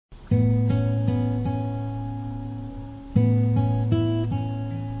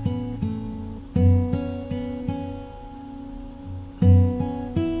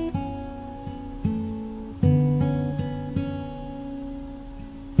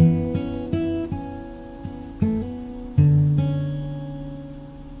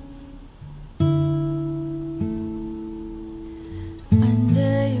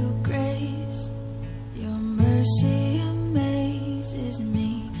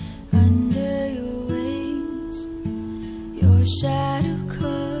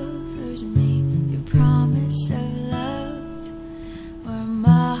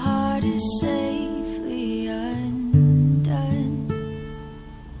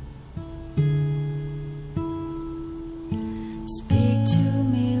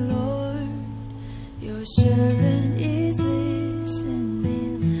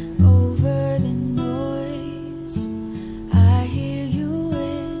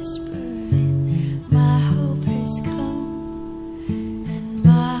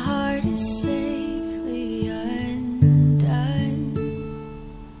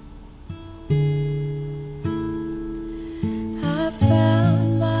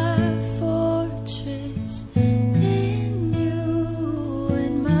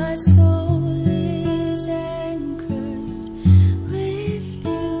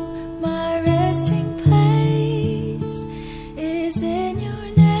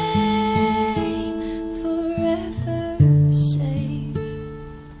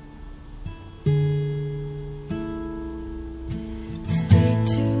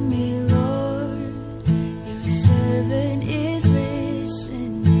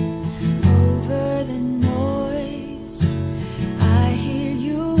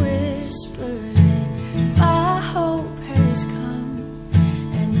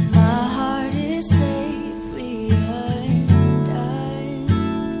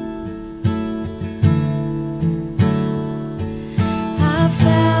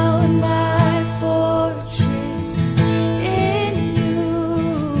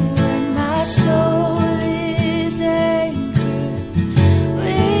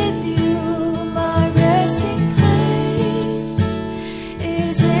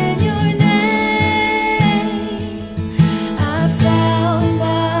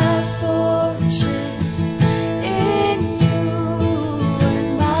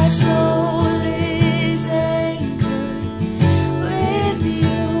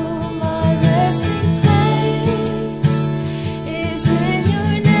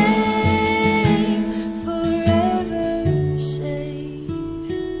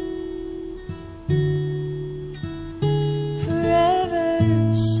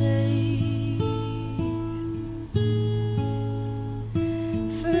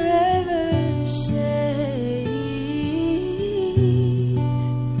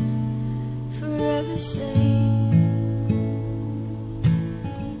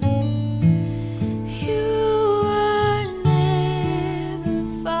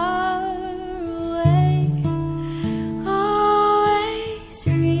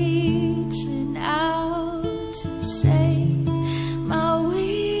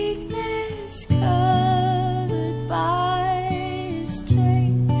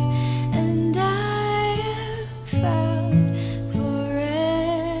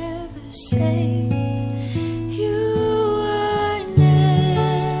safe. You are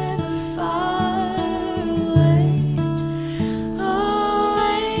never far away,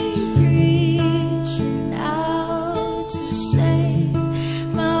 always reaching out to save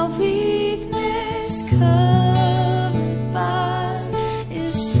my weakness, covered by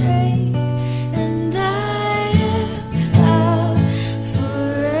His strength, and I am found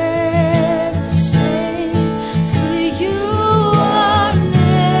forever safe. For you are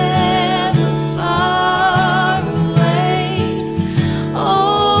never far away,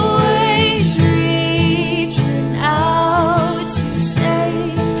 always reaching out to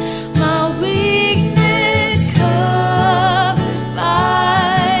save my weakness, covered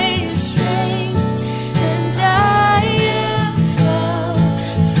by Your strength, and I am found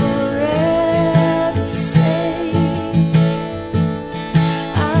forever safe.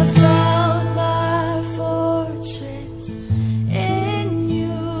 I found my fortress in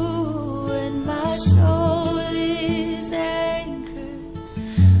You, and my soul is anchored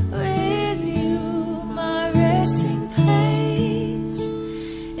with You. My resting place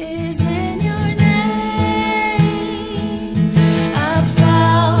is in Your name. I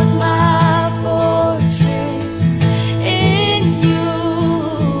found my fortress in You,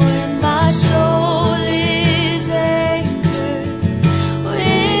 and my soul is anchored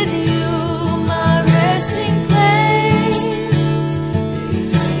with You. My resting place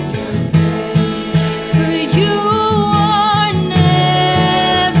is in Your name. For You are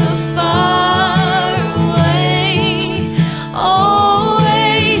never far away,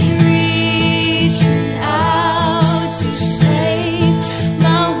 always reaching out to save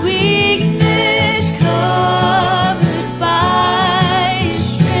my weakness, covered by Your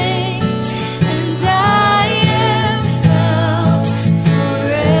strength, and I am found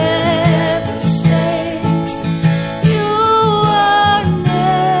forever safe. You are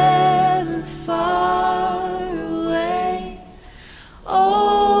never far away,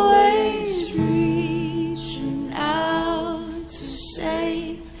 always reaching out to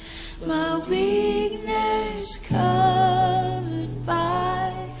save my weakness, covered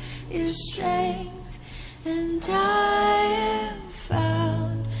by Your strength, and I am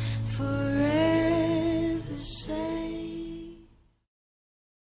found forever safe.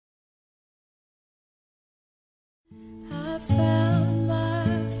 I found my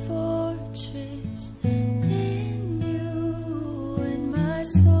fortress in You, and my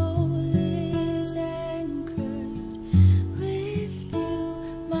soul is anchored with You.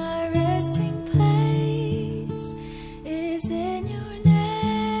 My resting place is in Your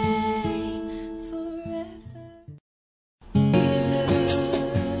name forever. Jesus.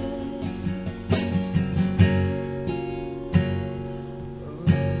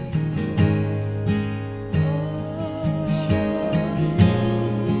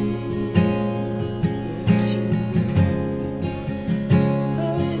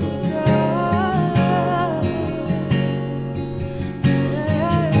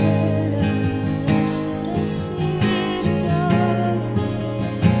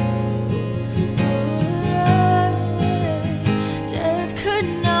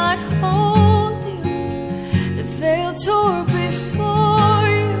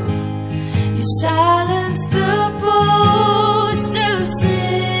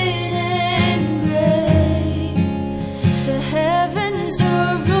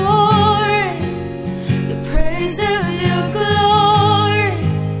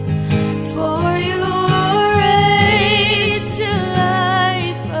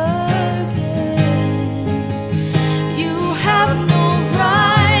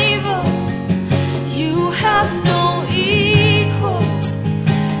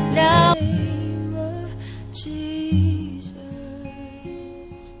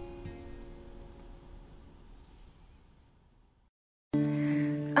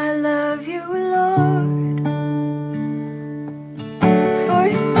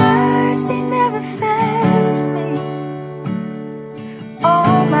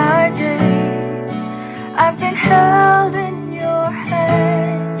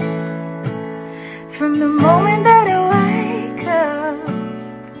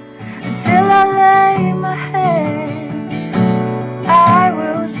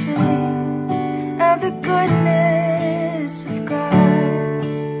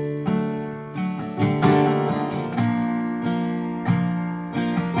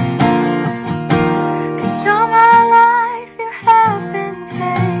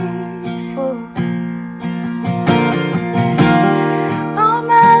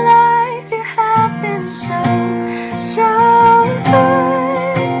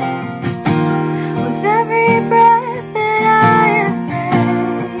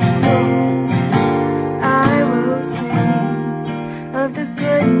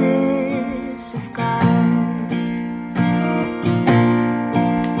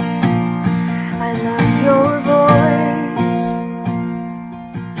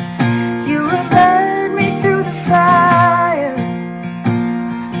 have led me through the fire,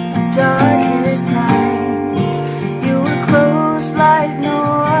 the darkest nights. You were close like no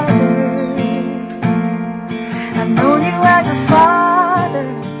other. I've known you as a father,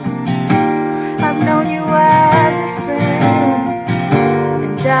 I've known you as a friend,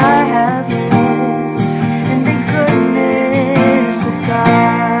 and I have lived in the goodness of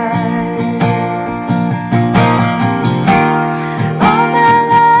God. All my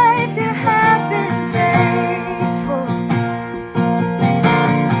life you have been faithful.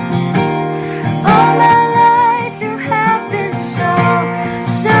 All my life you have been so,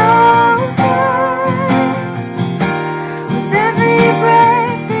 so good. With every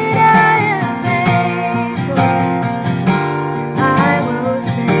breath that I am able, I will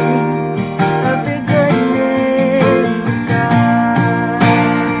sing of the goodness of God.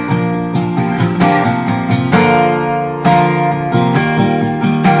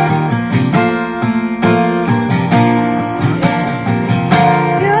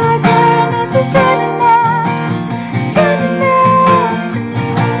 Your goodness is running out, it's running after me.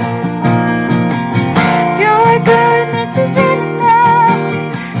 Your goodness is running out,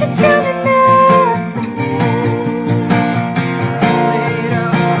 it's running after me. Laid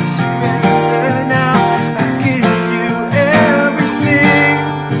out, I surrender now. I give you everything.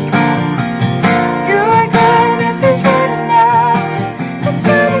 Your goodness is running out, it's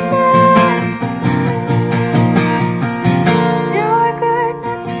running after me. Your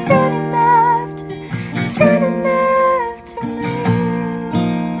goodness is running after, it's running after me.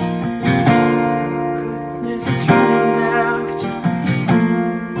 Goodness is running after.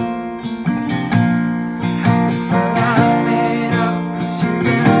 With my life made up, I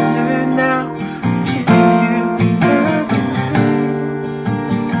surrender now. Give you everything.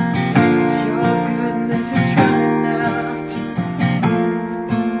 'Cause your goodness is running after.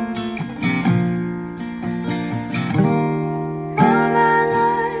 All my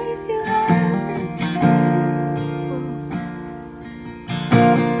life you have been faithful.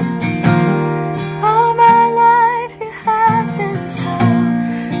 All my life you have been so,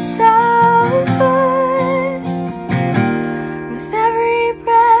 so good. With every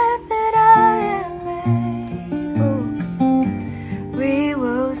breath that I am able, we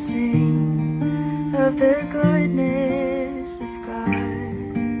will sing of the goodness of God.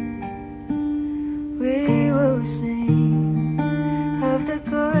 We will sing of the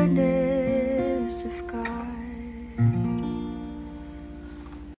goodness of God.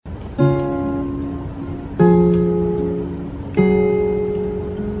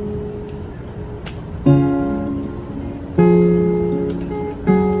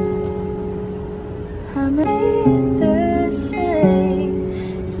 How many the same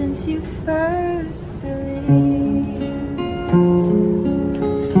since you first believed?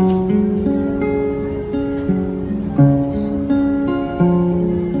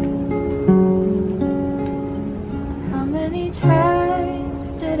 How many times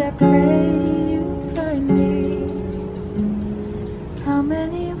did I pray you find me? How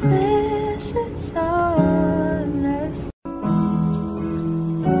many wishes on us?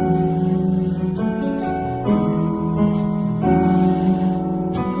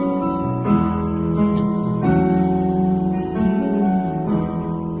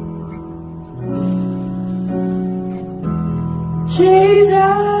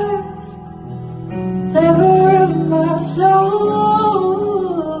 Jesus, lover of my soul.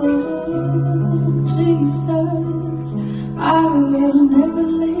 Jesus, I will never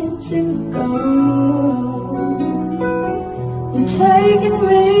let you go. You're taking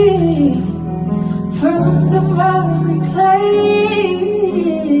me from the miry clay,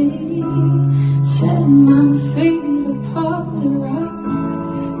 setting my feet upon the rock,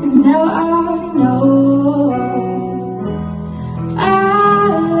 and now I know I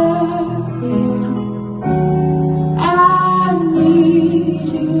love you. I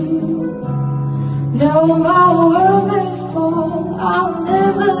need you. Though my world may fall, I'll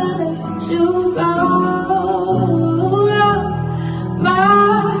never let you go. You're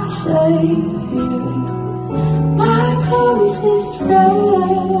my Savior, my closest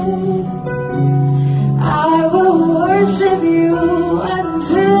friend. I will worship you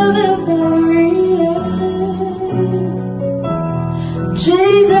until the very end.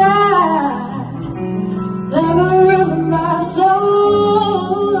 Jesus, lover of my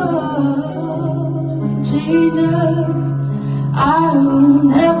soul. Jesus, I will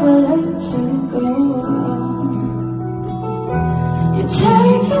never let you go. You're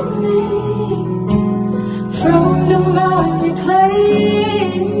taking me from the miry clay,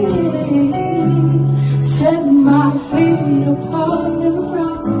 setting my feet upon the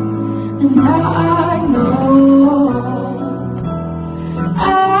rock, and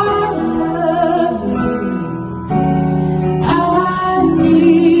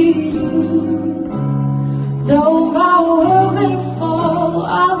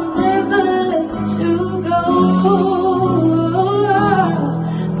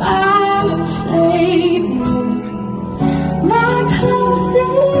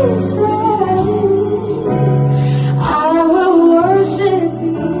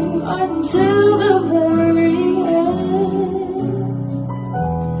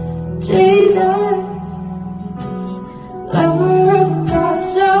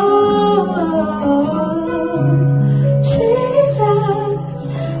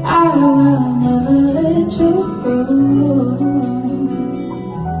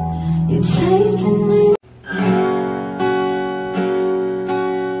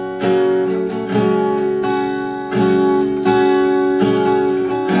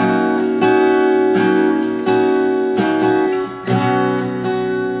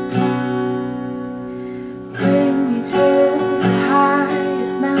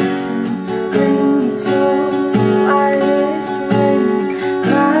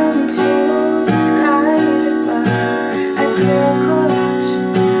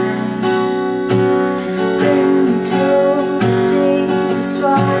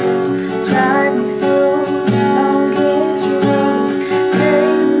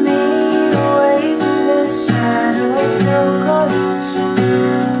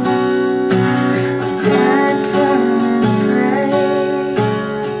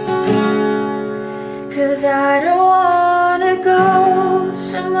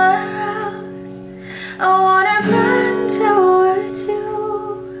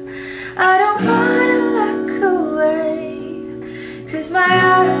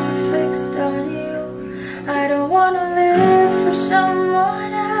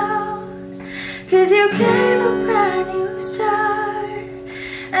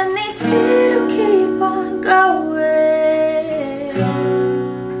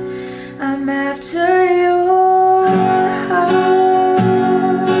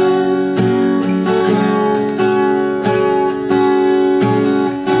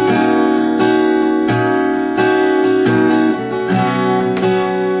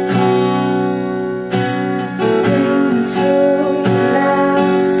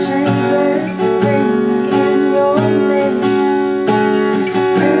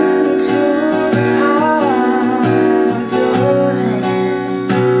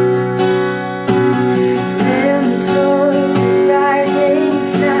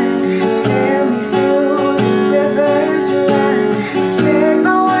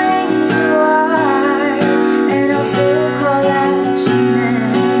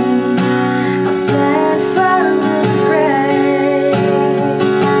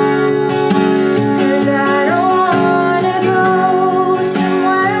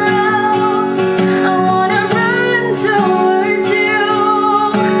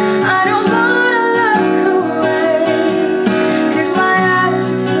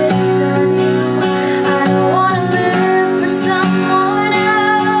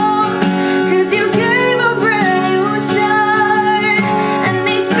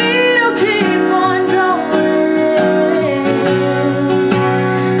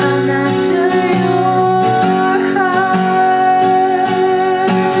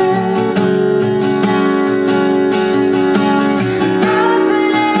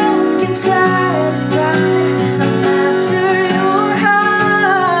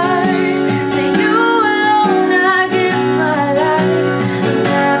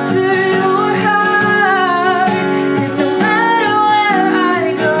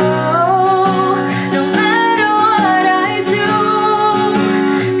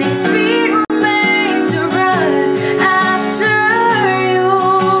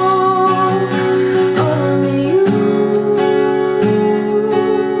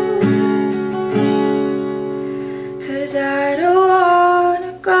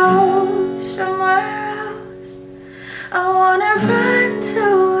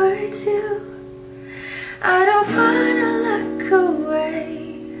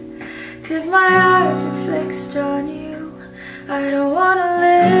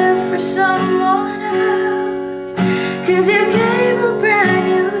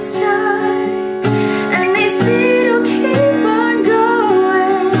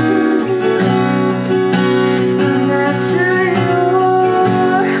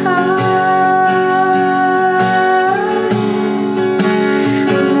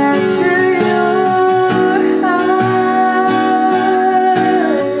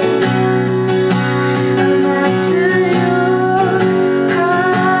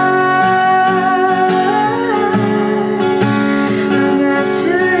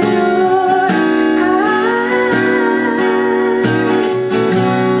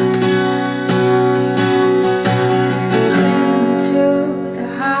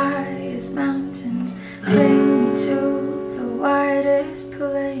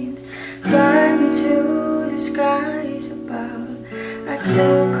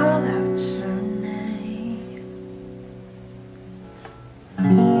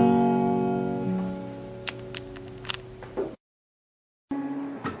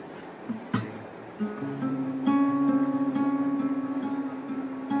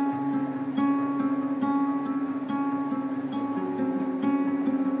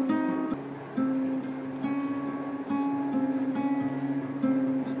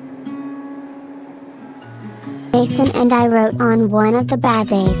Mason and I wrote on one of the bad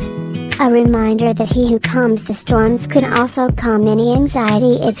days. A reminder that he who calms the storms could also calm any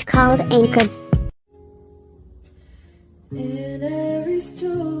anxiety. It's called Anchor. In every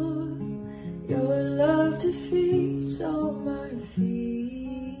storm, your love defeats all my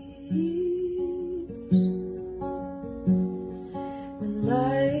fears. When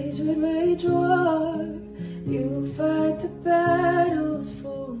lies would rage war, you fight the battles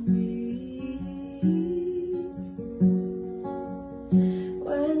for me.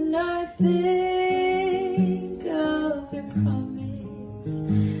 When I think of your promise,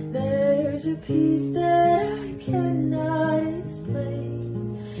 there's a peace that I cannot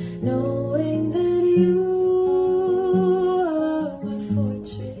explain, knowing that you are my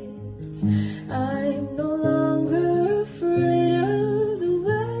fortress. I'm no longer afraid of the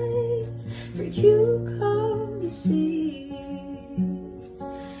waves, for you calm the seas,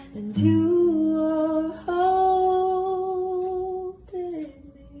 and you are holding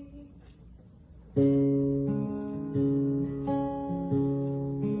me.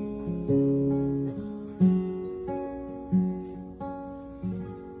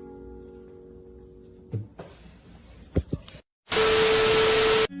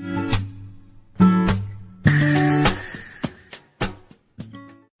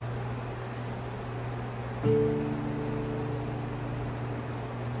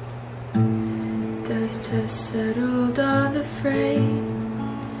 Dust has settled on the frame.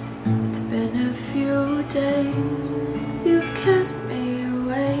 It's been a few days. You've kept me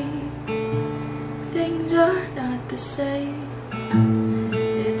awake. Things are not the same.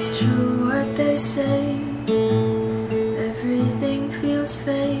 It's true what they say. Everything feels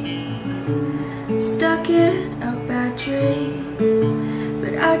fake. Stuck in a bad dream,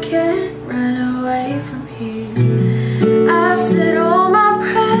 but I can't run away from here. I've said all my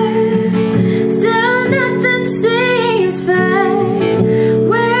prayers, still nothing seems fair.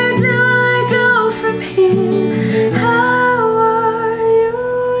 Where do I go from here? How are you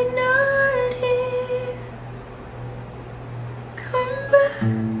not here? Come back.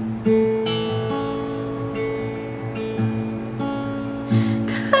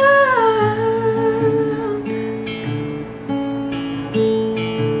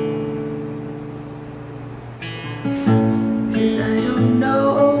 Cause I don't know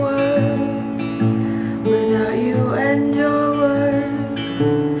a word without you and your words.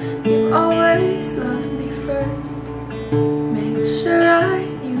 You always loved me first, made sure I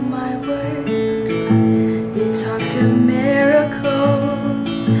knew my worth. You talked of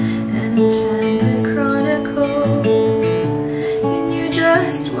miracles and enchanted chronicles. You knew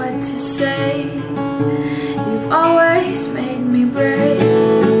just what to say. You've always made me brave.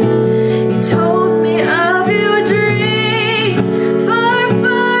 You told me of your dreams, far,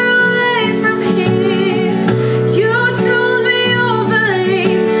 far away from here. You told me you'll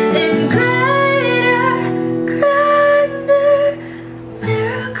believe in greater, grander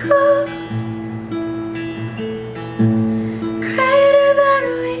miracles, greater than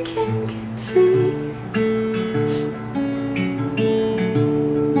we can conceive.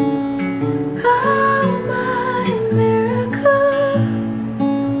 Oh, my miracle,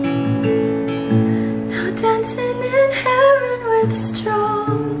 now dancing in heaven with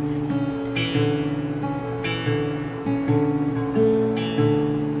strong feet.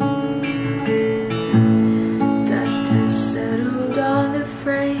 Dust has settled on the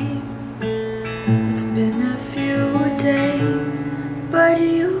frame. It's been a few days, but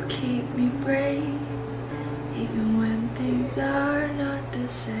you keep me brave, even when things are not the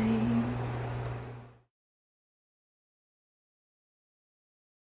same.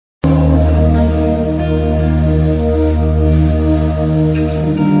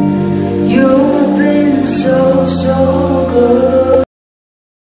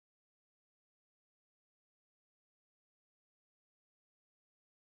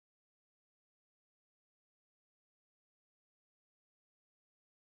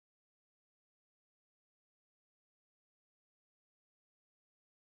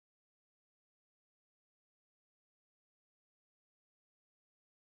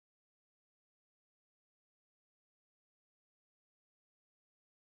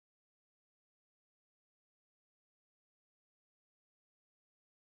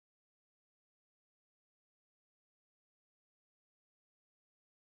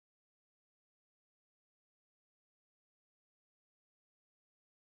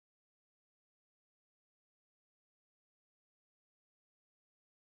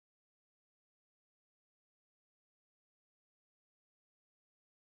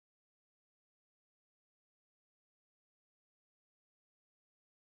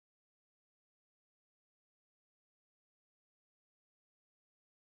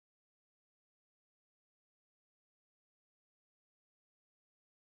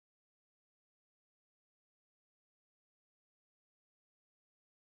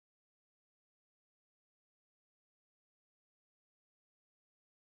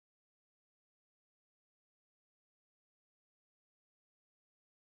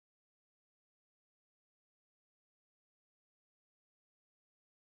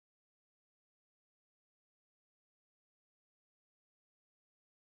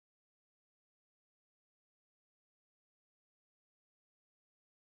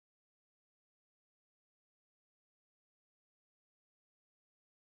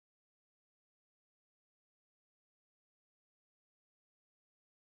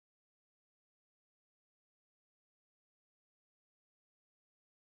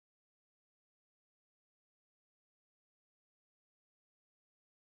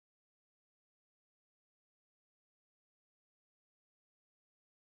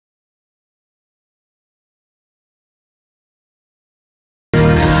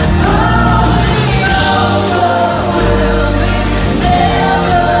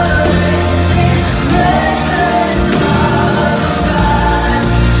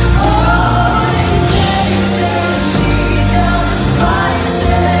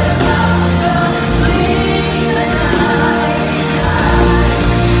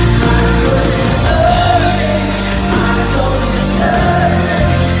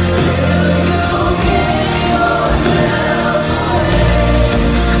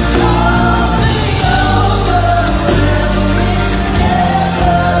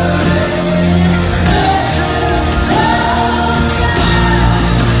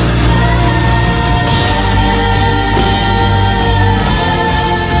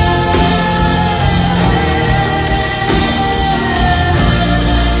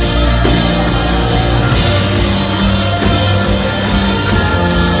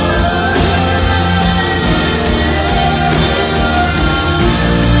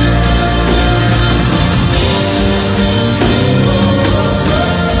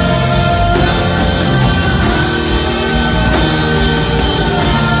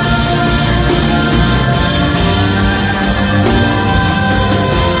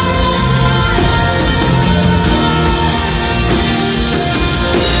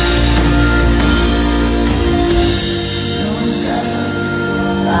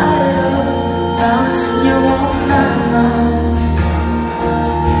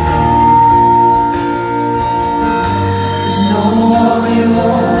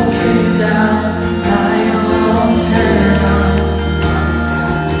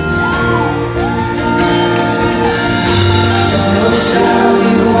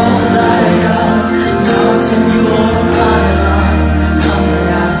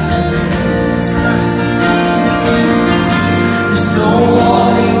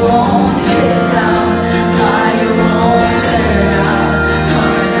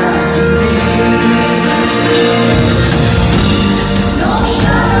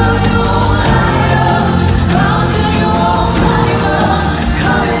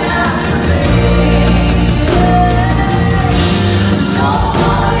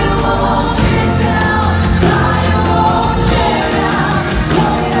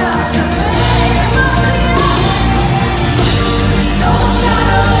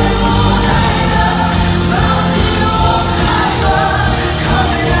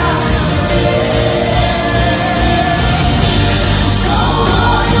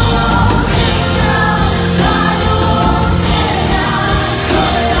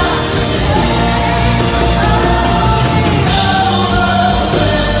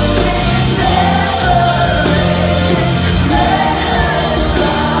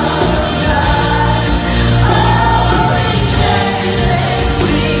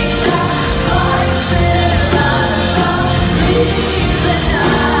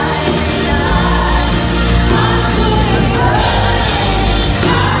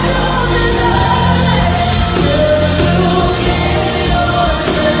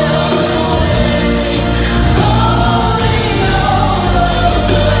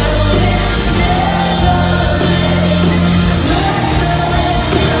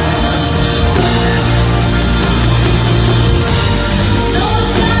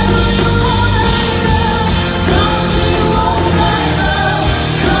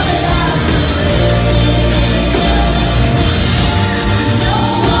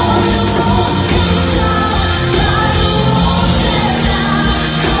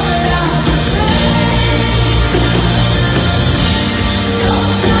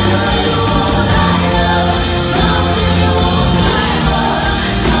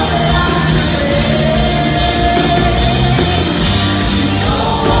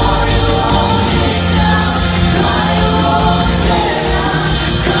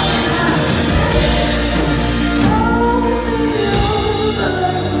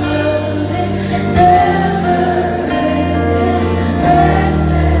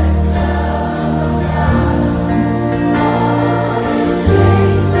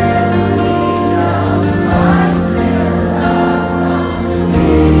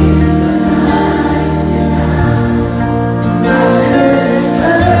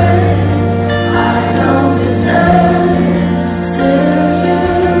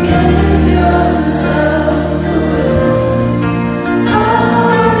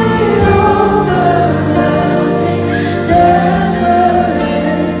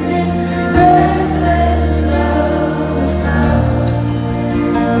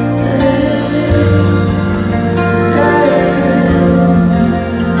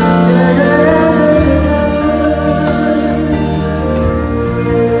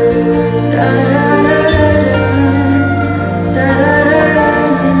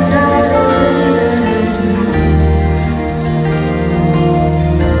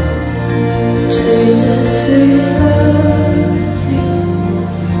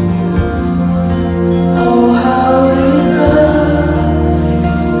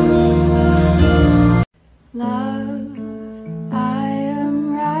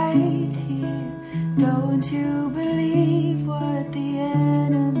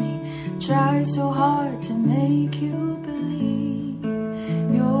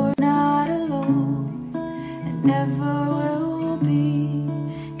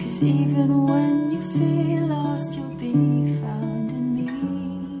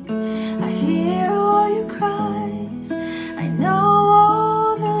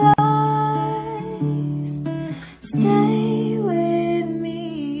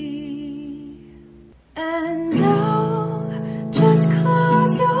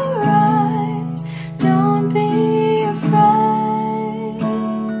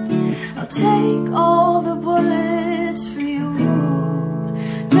 take all the bullets for you.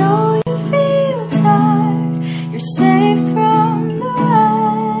 Though you feel tired, you're safe from the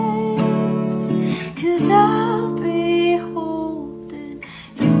waves, 'cause I'll be holding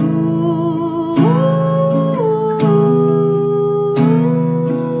you.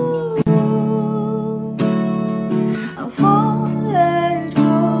 I won't let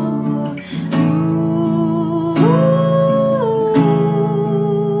go of you.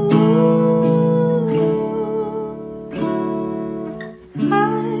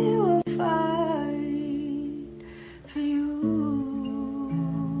 I will fight for you.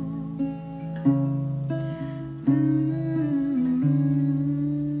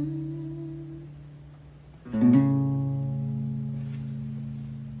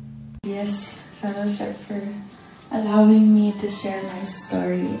 Yes, fellowship, for allowing me to share my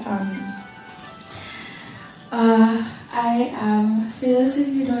story. I am, for those of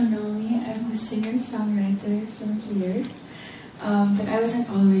you who don't know me, I'm a singer-songwriter from here. But I wasn't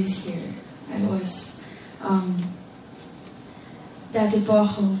always here. I was, dati po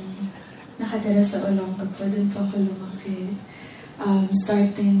akong nakatira sa Olongapo. Doon po ako lumaki,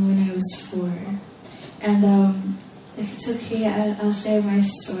 starting when I was 4. And if it's okay, I'll share my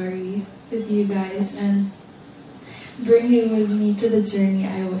story with you guys and bring you with me to the journey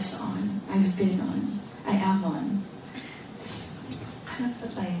I was on, I've been on, I am on. Hanap pa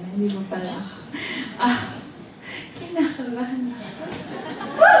tayo na, hindi ba pala ako? Kinakabahan ako.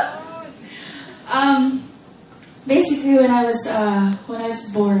 Basically, when I was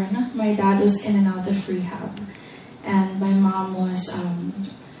born, my dad was in and out of rehab, and my mom was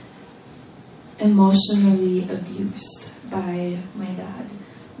emotionally abused by my dad.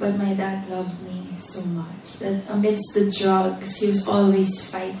 But my dad loved me so much that amidst the drugs, he was always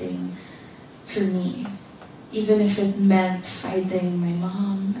fighting for me, even if it meant fighting my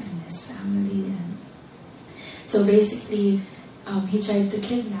mom and his family. And so basically, he tried to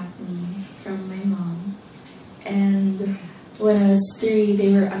kidnap me from my mom. And when I was 3,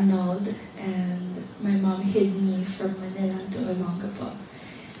 they were annulled, and my mom hid me from Manila to Olongapo.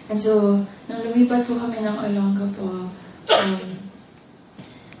 And so, nung lumipat po kami ng Olongapo,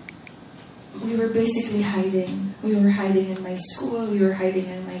 we were basically hiding. We were hiding in my school. We were hiding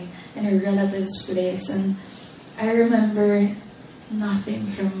in a relative's place. And I remember nothing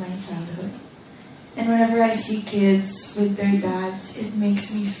from my childhood. And whenever I see kids with their dads, it makes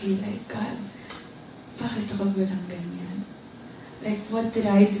me feel like, God, bakit ako walang ganyan? Like, what did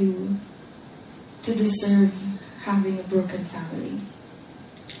I do to deserve having a broken family?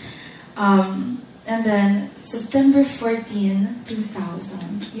 And then, September 14,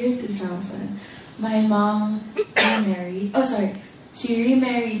 2000, year 2000, my mom remarried. Oh, sorry. She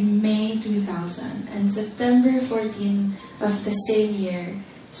remarried May 2000. And September 14 of the same year,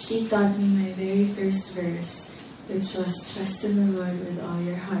 she taught me my very first verse, which was, trust in the Lord with all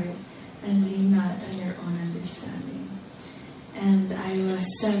your heart and lean not on your own understanding. And I was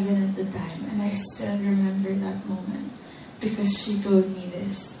 7 at the time, and I still remember that moment because she told me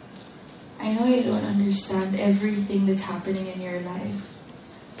this. I know you don't understand everything that's happening in your life,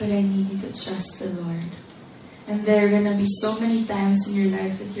 but I need you to trust the Lord. And there are gonna be so many times in your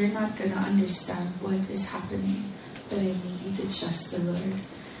life that you're not gonna understand what is happening, but I need you to trust the Lord.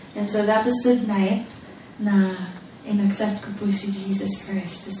 And so that was the night na in-accept ko po si Jesus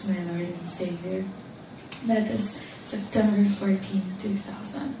Christ as my Lord and Savior. That was September 14,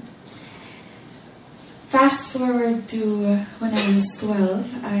 2000. Fast forward to when I was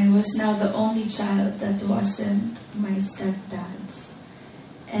 12, I was now the only child that wasn't my stepdad's.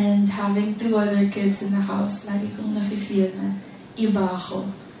 And having 2 other kids in the house, lagi kong nafe-feel na iba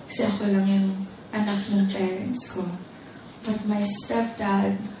ako. Kasi ako lang yung anak ng parents ko. But my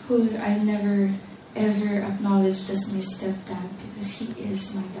stepdad, who I never ever acknowledged as my stepdad because he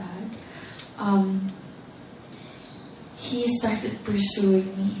is my dad, he started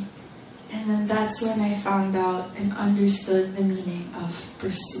pursuing me. And then that's when I found out and understood the meaning of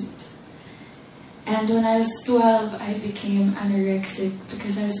pursuit. And when I was 12, I became anorexic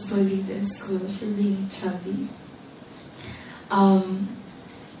because I was bullied in school for being chubby.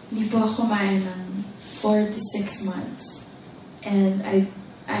 Hindi po ako kumain ng 4 to 6 months. And I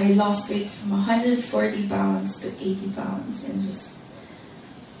lost weight from 140 pounds to 80 pounds in just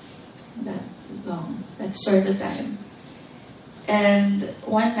that short a time. And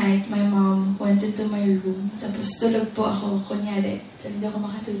one night, my mom went into my room. Tapos tulog po ako, kunyari. Pero hindi ako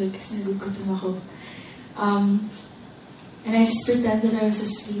makatulog kasi nagugutom ako. And I just pretended I was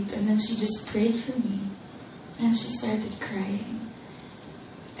asleep. And then she just prayed for me. And she started crying.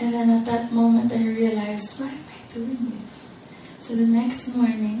 And then at that moment, I realized, why am I doing this? So the next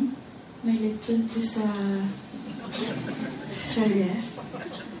morning, may lechon po sa ref.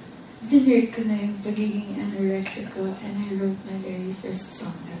 Dinert ko na yung pagiging anorexic ko, and I wrote my very first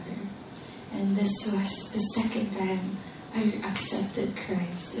song ever. And this was the second time I accepted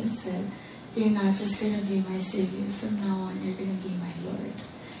Christ and said, "You're not just gonna be my Savior. From now on, you're gonna be my Lord."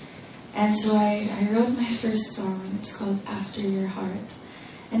 And so I wrote my first song, and it's called After Your Heart.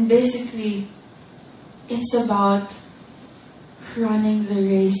 And basically, it's about running the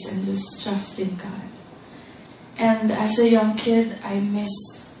race and just trusting God. And as a young kid, I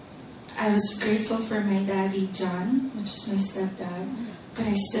was grateful for my daddy, John, which is my stepdad, but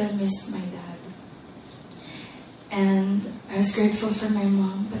I still missed my dad. And I was grateful for my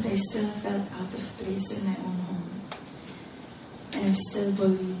mom, but I still felt out of place in my own home. And I still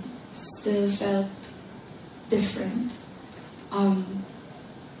believed, still felt different.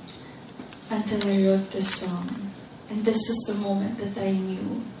 Until I wrote this song. And this was the moment that I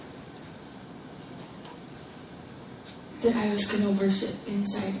knew that I was going to worship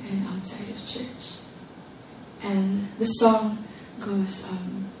inside and outside of church. And the song goes,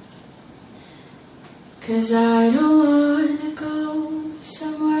 'Cause I don't wanna go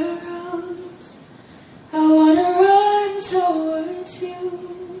somewhere else. I wanna run towards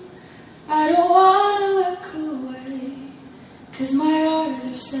you. I don't wanna look away, 'cause my eyes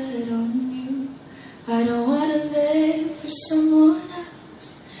are set on you. I don't wanna live for someone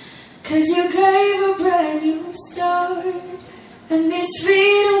else, 'cause you gave a brand new start, and these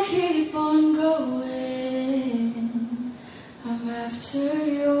feet will keep on going. I'm after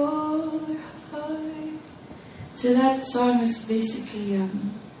your heart. So that song is basically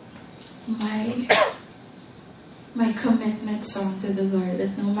my commitment song to the Lord,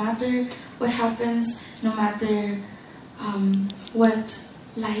 that no matter what happens, no matter what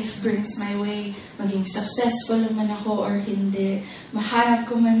life brings my way, maging successful man ako or hindi, mahanap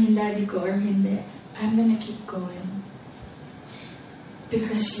ko man yung daddy ko or hindi, I'm gonna keep going.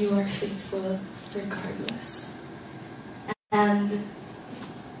 Because you are faithful regardless. And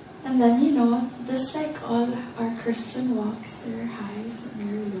then, you know, just like all our Christian walks, there are highs and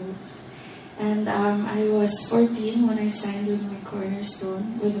there are lows. And I was 14 when I signed with my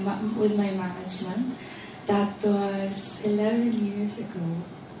Cornerstone, with my management. That was 11 years ago.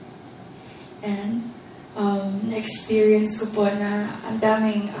 And na-experience ko po na ang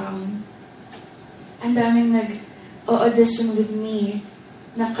daming nag-audition with me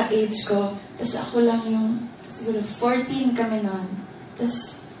na ka-age ko. Tapos ako lang yung, siguro 14 kami nun.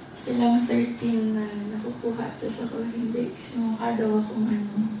 Tapos silang 13 na nakukuha. Tapos ako hindi. Kasi mukha daw akong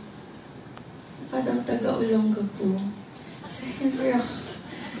mukha daw taga-Olonga po. So, siyempre ako,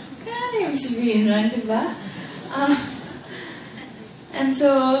 kaya yung sabihin nun, di ba? And so,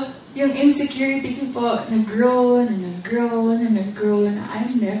 yung insecurity ko po, nag-grow, na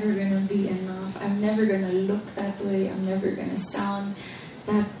I'm never gonna be enough. I'm never gonna look that way. I'm never gonna sound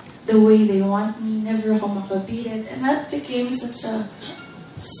that the way they want me. Never ako makabeat it. And that became such a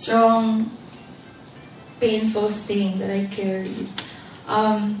strong, painful thing that I carried.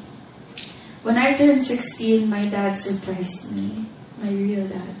 When I turned 16, my dad surprised me. My real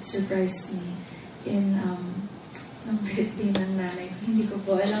dad surprised me in ng birthday ng nanay ko. Hindi ko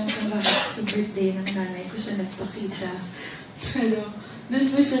po alam kung bakit sa birthday ng nanay ko siya nagpakita. Pero doon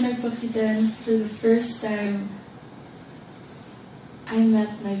po siya nagpakita, and for the first time, I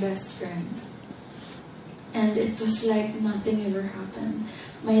met my best friend. And it was like nothing ever happened.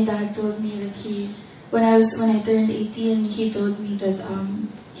 My dad told me that when I turned 18, he told me that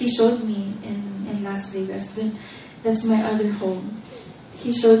he showed me in Las Vegas. That's my other home. He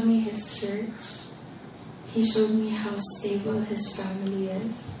showed me his church. He showed me how stable his family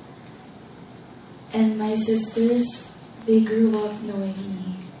is. And my sisters, they grew up knowing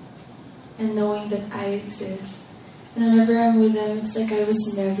me and knowing that I exist. And whenever I'm with them, it's like I was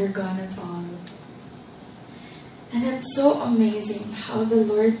never gone at all. And it's so amazing how the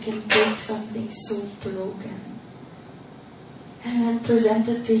Lord can take something so broken and then present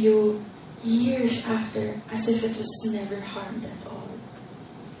it to you years after as if it was never harmed at all.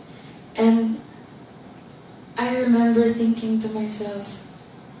 And I remember thinking to myself,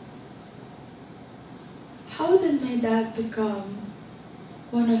 how did my dad become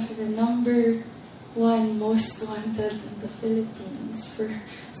one of the #1 most wanted in the Philippines for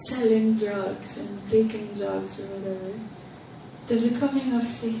selling drugs and taking drugs or whatever, to becoming a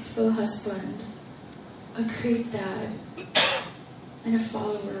faithful husband, a great dad, and a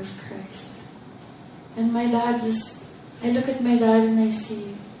follower of Christ? And my dad I look at my dad and I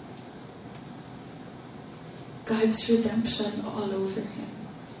see God's redemption all over him.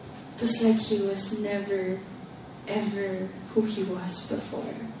 Just like he was never, ever who he was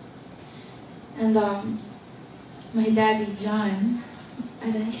before. And my daddy John,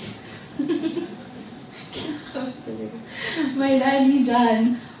 my daddy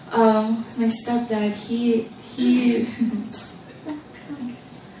John, my stepdad, he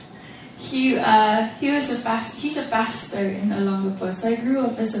was a he's a pastor in Olongapo. So I grew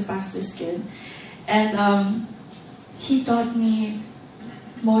up as a pastor's kid, and he taught me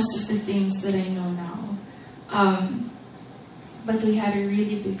most of the things that I know now. But we had a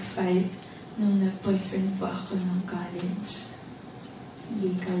really big fight nung nag-boyfriend po ako ng college.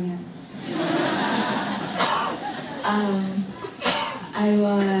 Hindi ikaw yan. I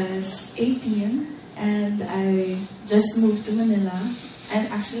was 18 and I just moved to Manila. I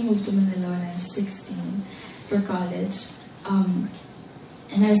actually moved to Manila when I was 16 for college. And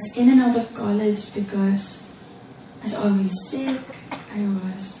I was in and out of college because I was always sick, I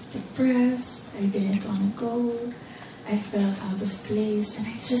was depressed, I didn't want to go, I felt out of place,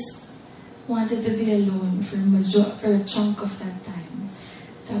 and I just wanted to be alone for a chunk of that time.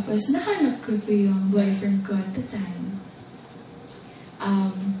 Tapos nahanap ko po yung boyfriend ko at the time.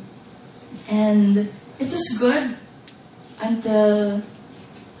 And it was good until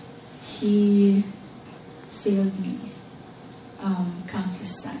he failed me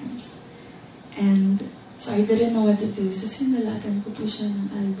countless times. And so I didn't know what to do. So sinulatan ko po siya ng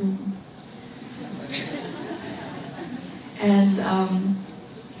album. And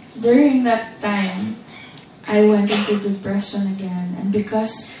during that time, I went into depression again. And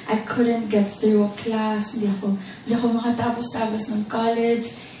because I couldn't get through a class, hindi ako makatapos-tapos ng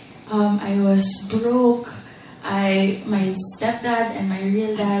college, I was broke. My stepdad and my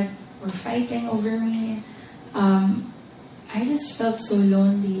real dad were fighting over me. I just felt so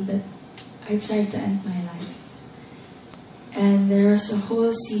lonely that I tried to end my life. And there was a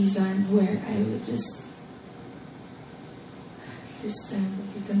whole season where I would just... First time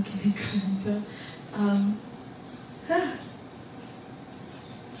ko itong kinikwento.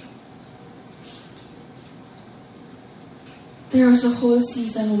 There was a whole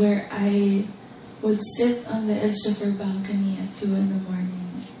season where I would sit on the edge of our balcony at 2 in the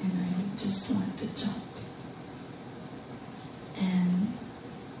morning and I would just want to jump. And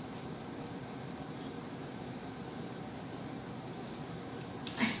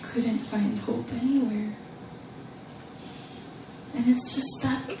I couldn't find hope anywhere. And it's just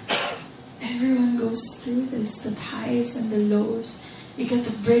that everyone goes through this, the highs and the lows. You get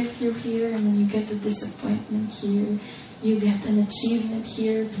the breakthrough here and then you get the disappointment here. You get an achievement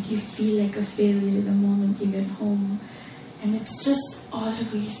here, but you feel like a failure the moment you get home. And it's just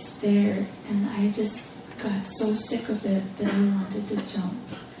always there. And I just got so sick of it that I wanted to jump.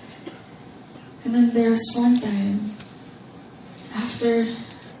 And then there was one time, after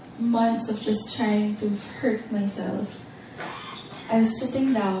months of just trying to hurt myself, I was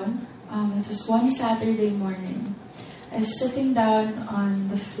sitting down. It was one Saturday morning. I was sitting down on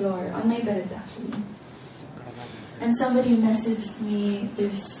the floor, on my bed actually. And somebody messaged me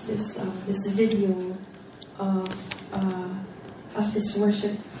this video of this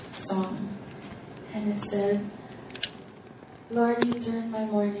worship song, and it said, "Lord, you turn my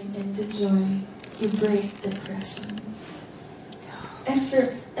mourning into joy. You break depression." And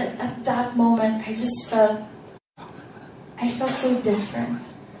at that moment, I felt so different.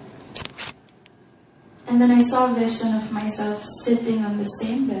 And then I saw a vision of myself sitting on the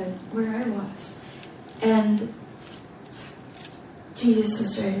same bed where I was, and Jesus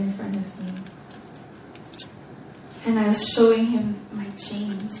was right in front of me. And I was showing him my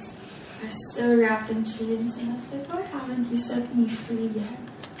chains. I was still wrapped in chains, and I was like, "Why haven't you set me free yet?"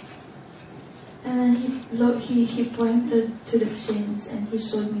 And then he pointed to the chains and he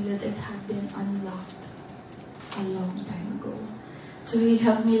showed me that it had been unlocked a long time ago. So he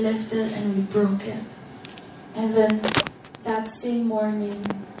helped me lift it and we broke it. And then that same morning,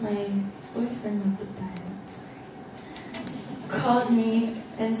 my boyfriend at the time called me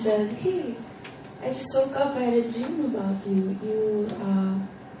and said, "Hey, I just woke up, I had a dream about you.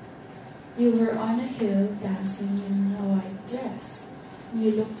 You were on a hill dancing in a white dress.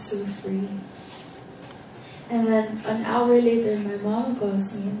 You looked so free." And then an hour later, my mom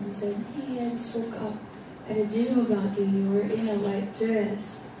calls me and she said, "Hey, I just woke up, I had a dream about you. You were in a white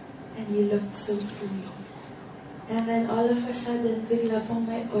dress and you looked so free." And then all of a sudden, bigla pong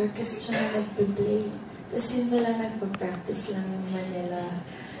may orchestra na nagbe-play. Tapos yun pala nagpa-practice lang yung Manila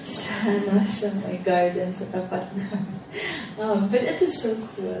sa my garden, sa tapat na. But it was so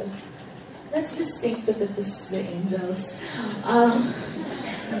cool. Let's just think that it was the angels.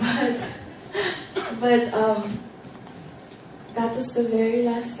 But that was the very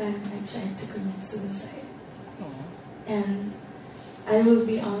last time I tried to commit suicide. And I will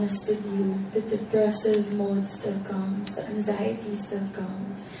be honest with you, the depressive mode still comes, the anxiety still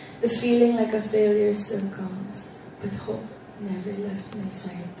comes, the feeling like a failure still comes, but hope never left my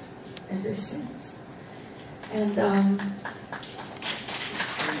side ever since. And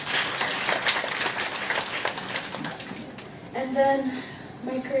then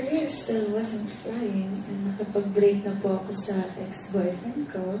my career still wasn't flying, and nakapag-break na po ako sa ex-boyfriend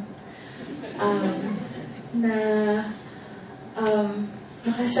ko.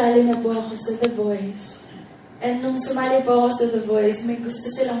 Nakasali na po ako sa The Voice. And nung sumali po ako sa The Voice, may gusto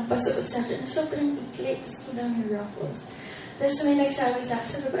silang pasuot sa akin. Sobrang ikli, tapos madaming ruffles. Tapos may nagsabi sa akin,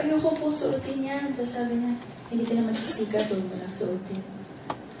 sabi ko, ayoko po suotin yan. Tapos sabi niya, hindi ka naman sisikat, huwag mo lang suotin.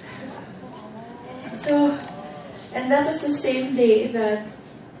 So, and that was the same day that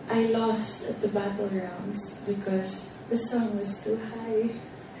I lost at the battlegrounds because the song was too high.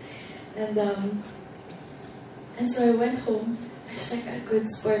 And so I went home. I was like, a good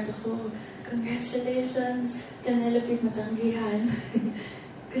sport ako. Congratulations, Penelope Matanggihan.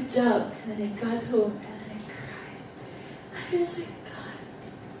 Good job. And then I got home and I cried. And I was like, God,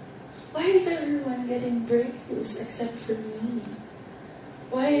 why is everyone getting breakthroughs except for me?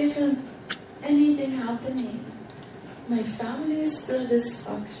 Why isn't anything happening? My family is still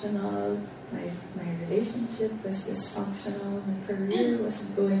dysfunctional. My relationship was dysfunctional. My career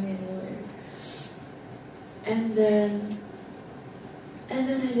wasn't going anywhere. And then I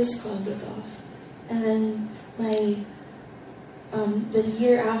just called it off. And then the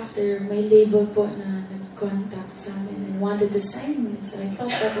year after, my label po na nag-contact sa amin and wanted to sign me. So I thought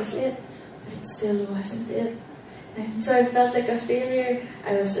that was it, but it still wasn't it. And so I felt like a failure.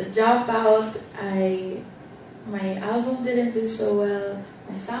 I was a dropout. My album didn't do so well.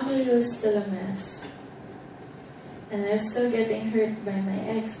 My family was still a mess. And I was still getting hurt by my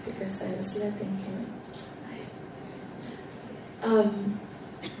ex because I was letting him.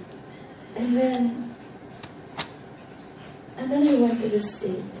 And then I went to the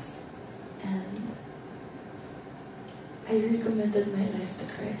States and I recommitted my life to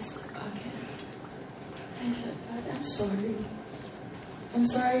Christ again. I said, God, I'm sorry. I'm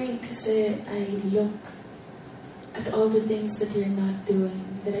sorry kasi I look at all the things that you're not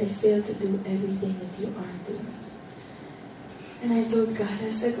doing, that I fail to do everything that you are doing. And I told God, I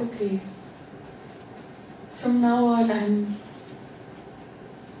was like, okay, from now on,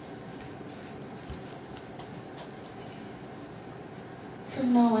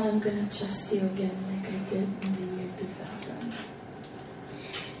 I'm gonna trust you again like I did in the year 2000.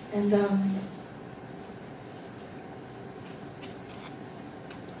 And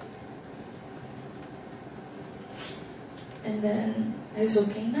then I was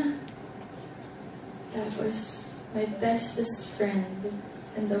okay na. Tapos my bestest friend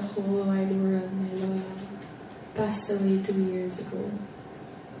in the whole wide world, my lola, passed away 2 years ago.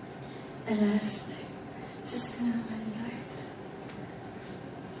 And I was like, just gonna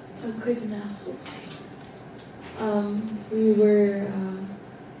Lord, pagod na ako. We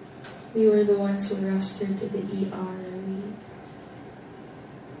were the ones who rushed her to the ER.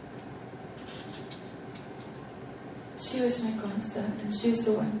 She was my constant, and she's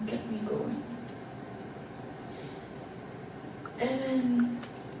the one who kept me going. And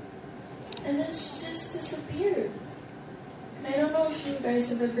then she just disappeared. And I don't know if you guys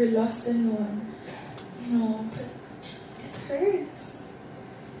have ever lost anyone, but it hurts.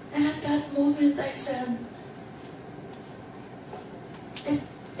 And at that moment I said,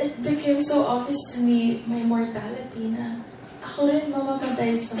 it became so obvious to me, my mortality na ako rin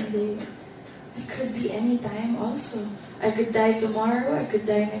mamamatay someday. It could be any time also. I could die tomorrow, I could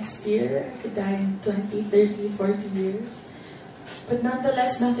die next year, I could die in 20, 30, 40 years. But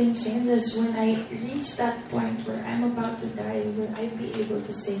nonetheless, nothing changes. When I reach that point where I'm about to die, will I be able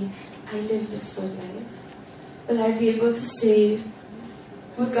to say, I lived a full life? Will I be able to say,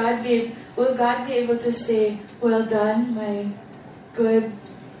 will God be able to say, well done, my good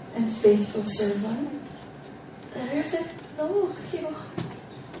and faithful servant? And I was like, no,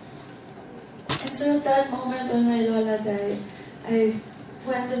 And so at that moment when my Lola died, I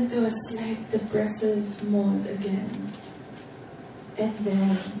went into a slight depressive mode again. And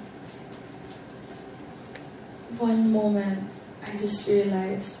then, one moment, I just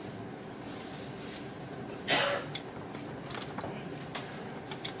realized,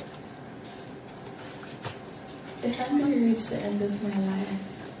 if I'm going to reach the end of my life,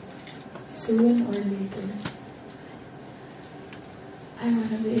 soon or later, I want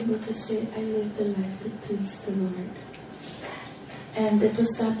to be able to say I lived a life that pleased the Lord. And it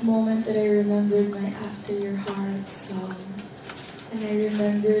was that moment that I remembered my After Your Heart song. And I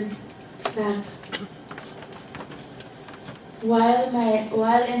remembered that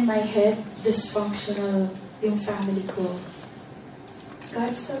while in my head, dysfunctional yung family ko,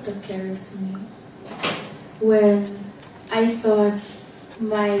 God still took care of me. When I thought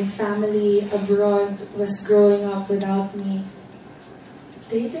my family abroad was growing up without me,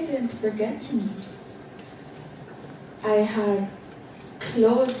 they didn't forget me. I had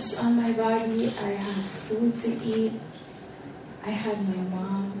clothes on my body, I had food to eat, I had my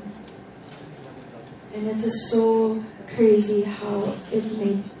mom. And it was so crazy how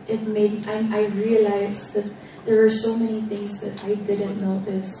I realized that there were so many things that I didn't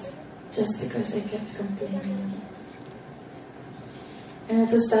notice just because I kept complaining. And it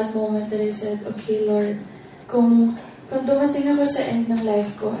was that moment that I said, okay Lord, kung dumating ako sa end ng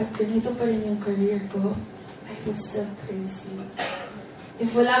life ko at ganito pa rin yung career ko, I will still praise you.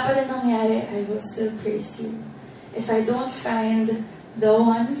 If wala pa rin nangyari, I will still praise you. If I don't find the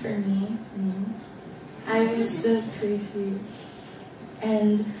one for me, I will still praise you.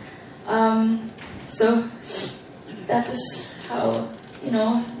 And so that is how,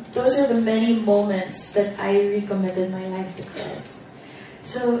 those are the many moments that I recommitted my life to Christ.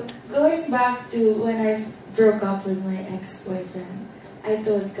 So going back to when I broke up with my ex-boyfriend, I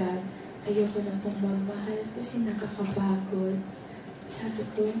told God, ayoko na pong magmahal kasi nakakapagod. Sabi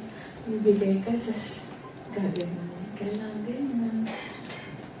ko, bibigay ka, tapos gaganin ka lang, ganyan.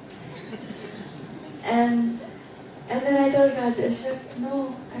 And then I told God, I said,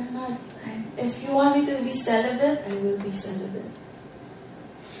 no, I'm not. If you want me to be celibate, I will be celibate.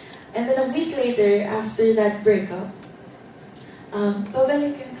 And then a week later, after that breakup,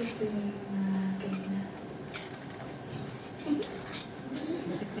 pabalikan ko po yung kanina.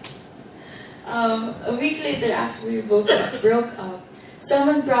 A week later, after we broke up,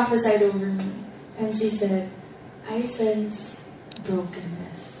 someone prophesied over me. And she said, I sense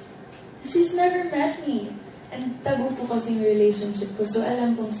brokenness. She's never met me. And tago po kasing relationship ko. So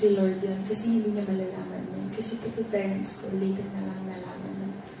alam kong si Lord yun. Kasi hindi niya malalaman yun. Kasi pati parents ko, later na lang nalaman na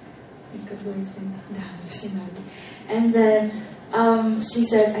yung ka-boyfriend ako. Dami ko sinabi. And then, she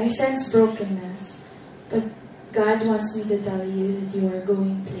said, I sense brokenness. But God wants me to tell you that you are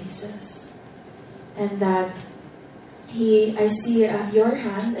going places. And that I see your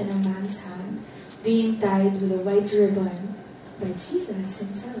hand and a man's hand being tied with a white ribbon by Jesus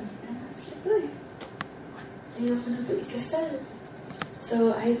himself. And I was like, uy, ayoko na po ikasal.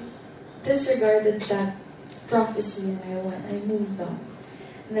 So I disregarded that prophecy and I moved on.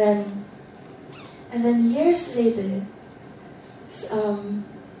 And then years later,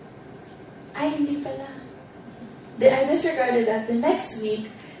 hindi pala. I disregarded that. The next week,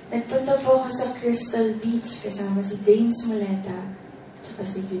 nagpunta po ako sa Crystal Beach kasama si James Moleta tsaka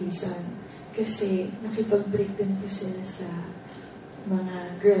si Jason. Kasi nakipag-break din po sila sa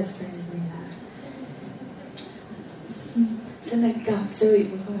mga girlfriend nila. So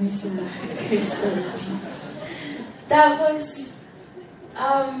nag-capsaway po kami sa Crystal Beach. Tapos,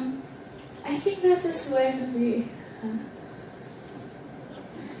 I think that was when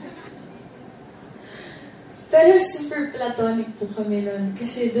Pero super platonic po kami nun.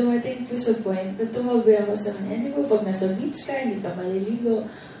 Kasi dumating po sa point na tumabi ako sa kanya. Hindi po pag nasa beach ka, hindi ka maliligo.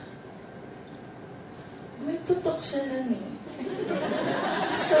 May putok siya nun eh.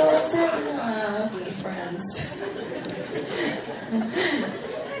 So, sabi niya, okay, friends.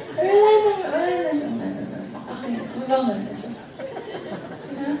 wala na siyang okay, mabangon na siya.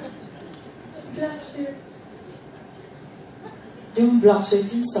 Black shirt. Yung black shirt,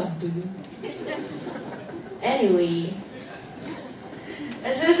 yung sando yun. Anyway,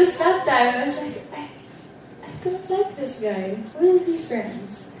 and so this that time, I was like, I don't like this guy. We'll be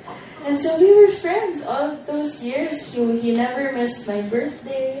friends. And so we were friends all those years. He never missed my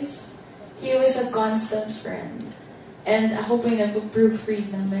birthdays. He was a constant friend. And ako po yung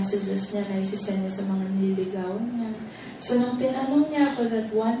nag-proofread ng messages niya na isisend niya sa mga nililigawan niya. So nung tinanong niya ako that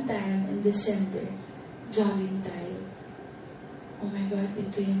one time in December, jogging tayo. Oh my God,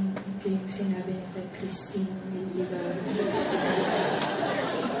 ito yung sinabi niya kay Christine nililigawan sa Christine.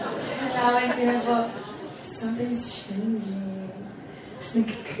 So nalawan ko na po, something's changing. Tapos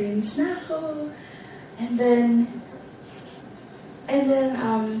nag-cringe na ako. And then,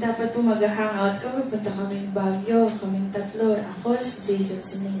 dapat po mag-hangout kami. Punta kami yung Baguio, kaming tatlo. Ako, si Jason,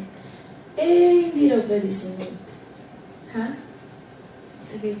 si Nate. Hindi daw pwede si Nate. Ha?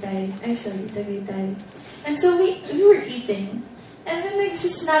 Tagaytay. Tagaytay. And so we were eating. And then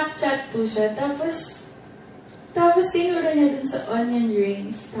nag-snapchat po siya. Tapos tinuro niya dun sa onion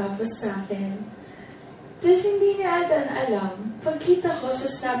rings. Tapos sa akin. Tapos hindi niya ata alam. Pagkita ko sa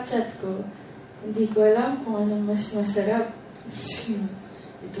Snapchat ko, hindi ko alam kung anong mas masarap.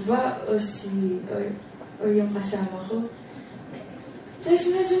 Ito ba? Or yung kasama ko?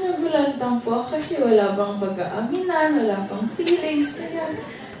 Tapos medyo nagulantang po kasi wala pang pag-aaminan, wala pang feelings, ganyan.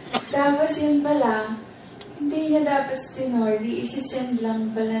 Tapos yun pala, hindi niya dapat tinori, isisend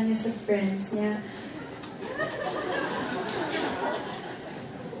lang pala niya sa friends niya.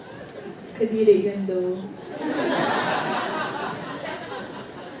 Kadiri yun daw.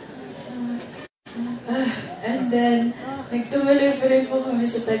 And then, nagtumuloy pa rin po kami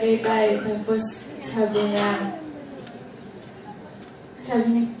sa Tagaytay. Tapos, sabi niya,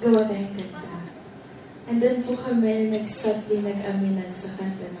 gawa tayong kanta. And then po kami, nag-aminan sa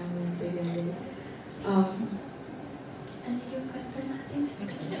kanta namin together. Ano yung kanta natin?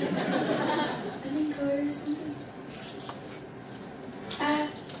 Ano yung chorus natin?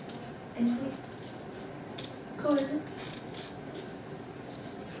 Hindi. Chorus?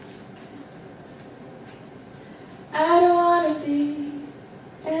 I don't wanna be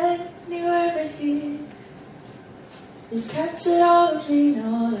anywhere but here. You've captured all of me, and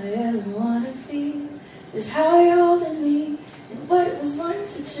all I ever wanna feel is how you're holding me in what was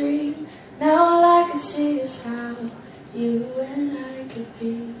once a dream. Now all I can see is how you and I could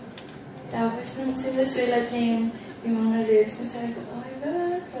be. Tapos nung sinusulat niya yung mga lyrics na sabi ko, oh my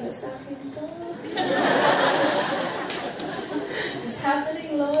God, para sa akin to. It's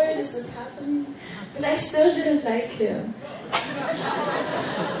happening, Lord, is it happening? But I still didn't like him.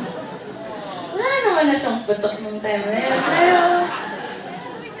 Wala naman na siyang putok nung time na yun. Pero,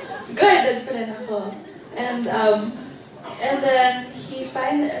 guarded pa rin ako. And then, he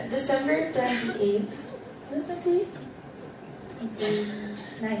December 28th, ano ba ito?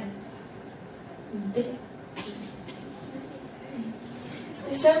 29.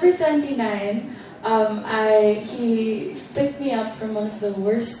 December 29, he picked me up from one of the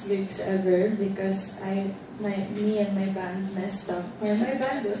worst gigs ever because me and my band messed up. Or my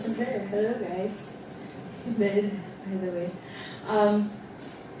band wasn't there. Hello guys. He did, by the way.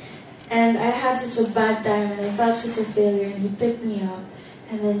 And I had such a bad time and I felt such a failure, and he picked me up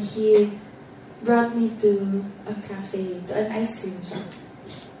and then he brought me to a cafe, to an ice cream shop.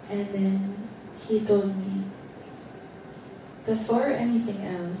 And then he told me, before anything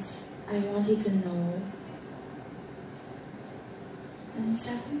else, I want you to know. Anong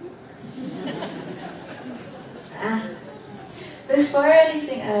sabi mo? Before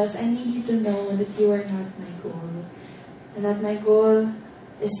anything else, I need you to know that you are not my goal. And that my goal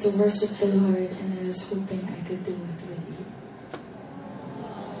is to worship the Lord, and I was hoping I could do it with you.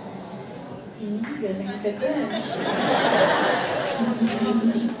 Galing ka dun.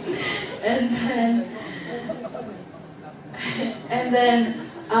 And then,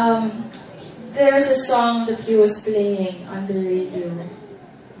 there was a song that he was playing on the radio,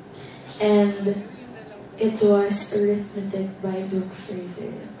 and it was Arithmetic by Brooke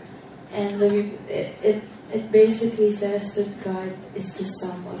Fraser. And it basically says that God is the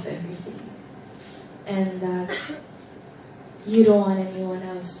sum of everything, and that you don't want anyone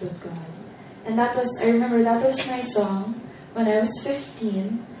else but God. And I remember that was my song when I was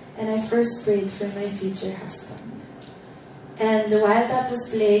 15, and I first prayed for my future husband. And while that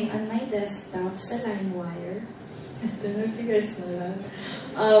was playing on my desktop sa LimeWire, I don't know if you guys know that,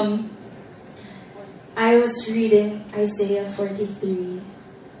 I was reading Isaiah 43:19.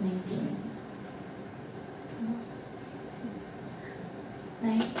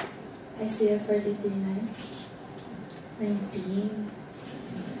 Isaiah 43:19.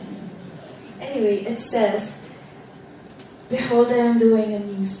 Anyway, it says, behold, I am doing a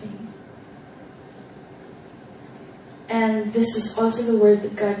new thing. And this is also the word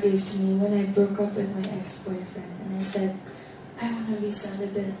that God gave to me when I broke up with my ex-boyfriend. And I said, I want to be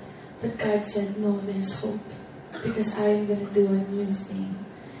celibate. But God said, no, there's hope. Because I am going to do a new thing.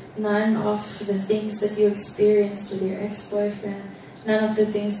 None of the things that you experienced with your ex-boyfriend, none of the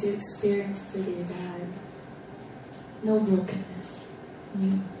things you experienced with your dad. No brokenness.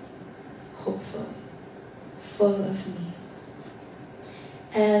 New. Hopeful. Full of me.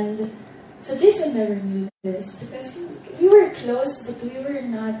 And so Jason never knew this because we were close, but we were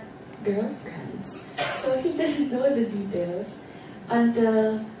not girlfriends. So he didn't know the details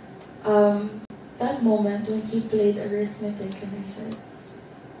until that moment when he played Arithmetic, and I said,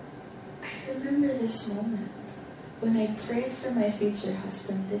 I remember this moment. When I prayed for my future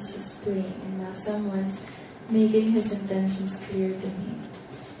husband, this was playing, and now someone's making his intentions clear to me.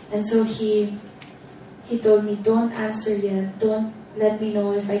 And so he told me, don't answer yet, don't let me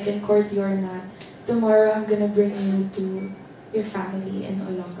know if I can court you or not. Tomorrow, I'm gonna bring you to your family in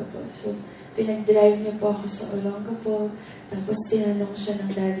Olongapo. So, pinag-drive niya po ako sa Olongapo. Tapos, tinanong siya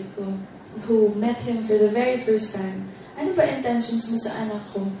ng daddy ko, who met him for the very first time, ano ba intentions mo sa anak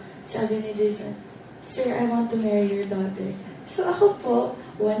ko? Sabi ni Jason, Sir, I want to marry your daughter. So ako po,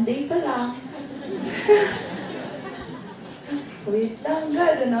 one day pa lang. Wait lang,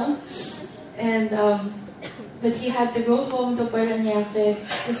 God, ano? And, but he had to go home to Paranaque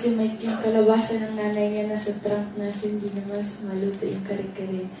kasi may yung kalabasa ng nanay niya nasa trunk na, so hindi naman maluto yung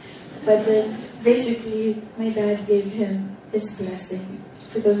kare-kare. But then, basically, my dad gave him his blessing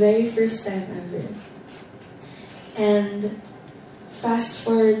for the very first time ever. And fast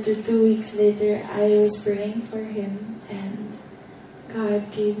forward to 2 weeks later, I was praying for him, and God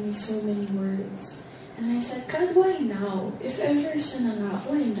gave me so many words. And I said, God, why now? If ever siya na nga,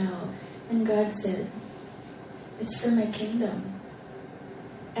 why now? And God said, it's for my kingdom.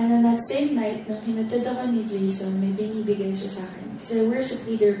 And then that same night, nung hinatid ako ni Jason, may binibigay siya sa akin. Kasi worship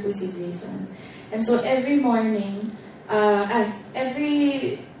leader po si Jason. And so every morning,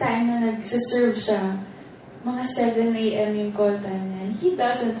 every time na nagsiserve siya, mga 7 a.m. yung call time niya. He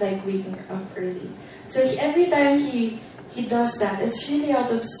doesn't like waking up early. So every time he does that, it's really out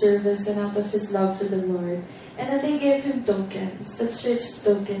of service and out of his love for the Lord. And then they gave him tokens, the church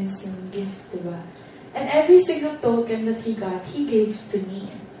tokens yung gift, diba? And every single token that he got, he gave to me.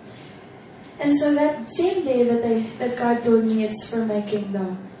 And so that same day that God told me it's for my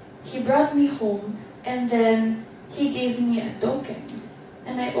kingdom, he brought me home, and then he gave me a token.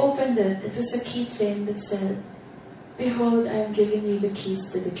 And I opened it. It was a keychain that said, "Behold, I am giving you the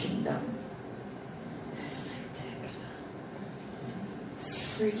keys to the kingdom." I was like, it's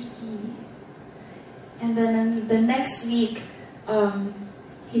free. And then the next week,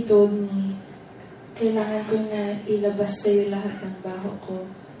 he told me, kailangan ko na ilabas sa'yo lahat ng baho ko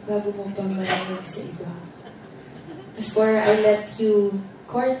bago mo pa marinig sa iba. Before I let you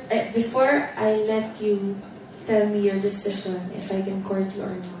tell me your decision if I can court you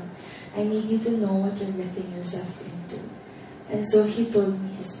or not, I need you to know what you're getting yourself into. And so he told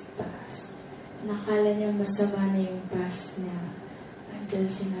me his past. Nakala niya masama na yung past niya until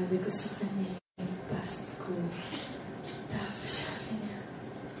sinabi ko sa kanya yung past ko. Tapos sabi niya,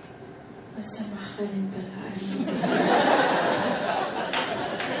 masama ka rin pala.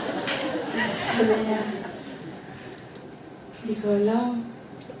 Sabi niya, hindi ko alam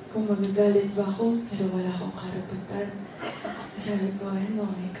kung magagalit ba ako, pero wala akong karapatan. Sabi ko,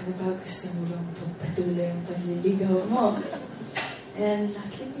 ikaw ba gusto mo bang pagpatuloy ang panliligaw mo? And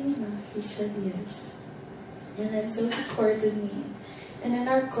luckily, he said yes. And then so he courted me. And in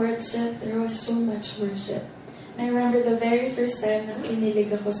our courtship, there was so much worship. And I remember the very first time na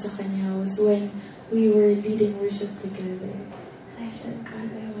kinilig ako sa kanya was when we were leading worship together. And I said, God,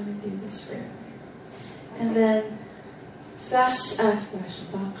 I want to do this forever. And then, fast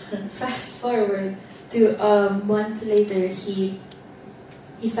forward to a month later, he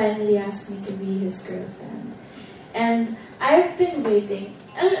finally asked me to be his girlfriend. And I've been waiting.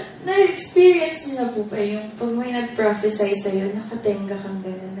 Na-experience niyo na po ba yung pag may nag-prophesy sa'yo, nakatenga kang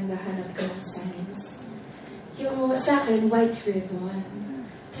ganun, naghahanap ka ng signs. Yung sa akin, white ribbon.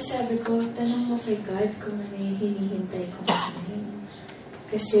 Tapos sabi ko, tanong mo kay God kung ano yung hinihintay kong sign.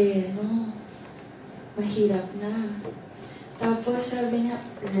 Kasi, mahirap na. Tapos sabi niya,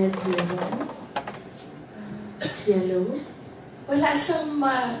 red ribbon, yellow. Wala siyang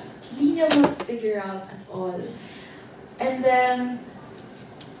hindi niya ma-figure out at all. And then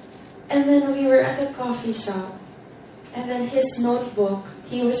we were at a coffee shop. And then his notebook,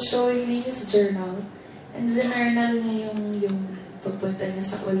 he was showing me his journal. And journal niya yung pagpunta niya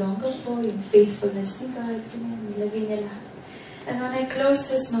sa Olongapo, yung faithfulness ni God, nilagay niya lahat. And when I closed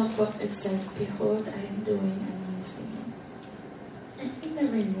his notebook, it said, "Behold, I am doing a new thing." And he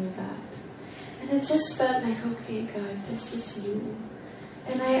never knew that. And it just felt like, okay, God, this is you.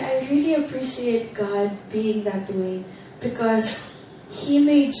 And I really appreciate God being that way because He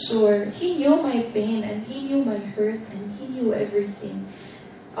made sure, He knew my pain and He knew my hurt and He knew everything,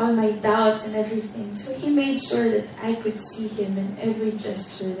 all my doubts and everything. So He made sure that I could see Him in every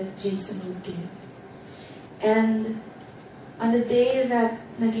gesture that Jason would give. And on the day that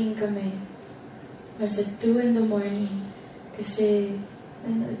naging kami, was at 2 in the morning kasi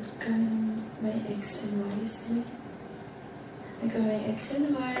nanood kami ng my X and Y's. Nagkamay X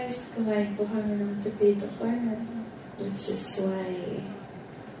and Y's, kumain po kami ng potato corn, which is why.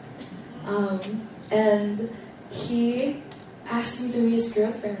 And he asked me to be his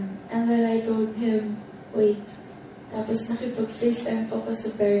girlfriend. And then I told him, wait. Tapos nakipag-FaceTime po ako sa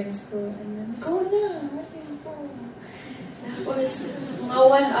parents ko. And then, go na! Tapos, mga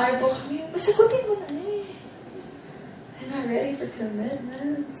 1 hour po kami, masagutin mo na eh. I'm not ready for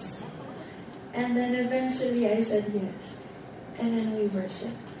commitments. And then eventually I said yes. And then we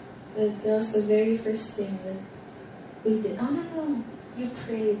worshipped. That was the very first thing that we did. No. You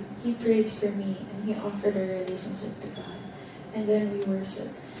prayed. He prayed for me and he offered a relationship to God. and then we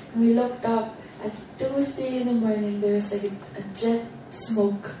worshiped. And we looked up at 2, 3 in the morning. There was like a jet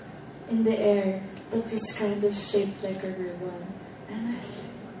smoke in the air that was kind of shaped like a ribbon. And I was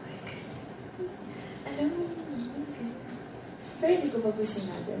like, oh my God. Alam mo, okay. Pero hindi ko pa po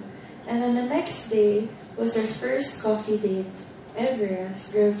sinabi. And then the next day was our first coffee date ever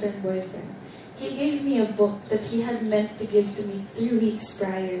as girlfriend-boyfriend. He gave me a book that he had meant to give to me 3 weeks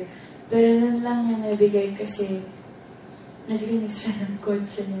prior. Pero nan lang niya nabigay kasi naglinis siya ng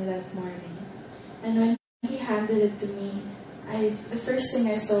kotse niya that morning. And when he handed it to me, the first thing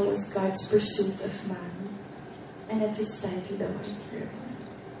I saw was God's pursuit of man. And it was tied with a white ribbon.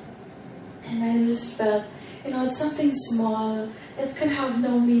 And I just felt, it's something small. It could have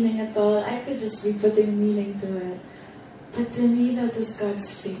no meaning at all. I could just be putting meaning to it. But to me, that was God's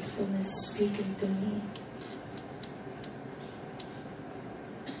faithfulness speaking to me.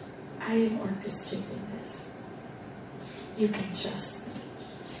 I am orchestrating this. You can trust me.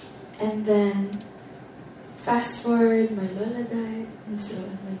 And then, fast forward, my lola died. So,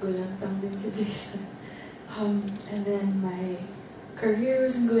 nagulantang din si Jason. And then my career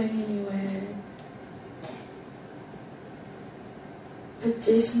wasn't going anywhere. But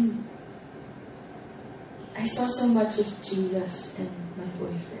Jason, I saw so much of Jesus in my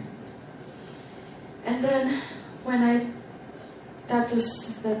boyfriend. And then when that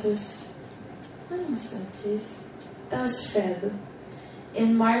was, when was that, Jace? That was Feb.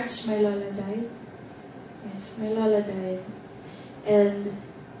 In March, my lola died. Yes, my lola died. And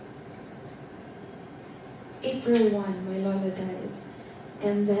April 1, my lola died.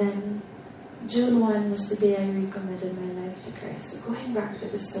 And then June 1 was the day I recommitted my life to Christ. So going back to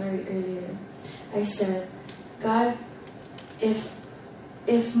the story earlier, I said, God, if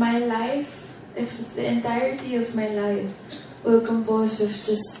my life, if the entirety of my life will compose of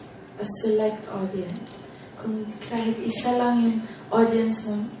just a select audience, kung kahit isa lang yung audience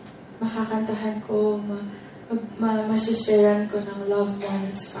na makakantahan ko, masisharean ko ng love mo,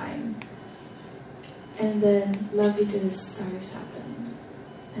 it's fine. And then, Love You to the Stars happened.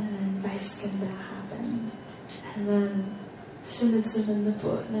 And then, Vice Ganda happened. And then, sunod-sunod na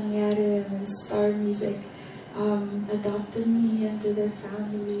po nangyari. And then, Star Music adopted me into their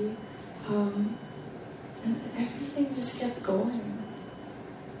family. And everything just kept going.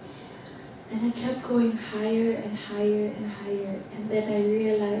 And it kept going higher and higher and higher. And then I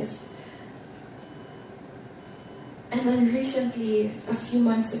realized, and then recently, a few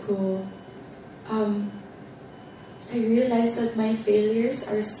months ago, I realized that my failures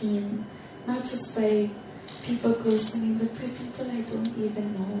are seen not just by people close to me, but by people I don't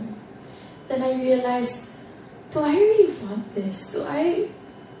even know. Then I realized, do I really want this? Do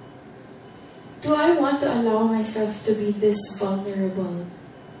I want to allow myself to be this vulnerable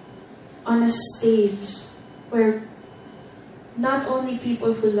on a stage where not only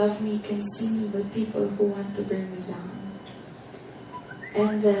people who love me can see me, but people who want to bring me down?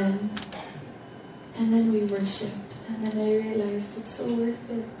 And then we worshipped. And then I realized it's so worth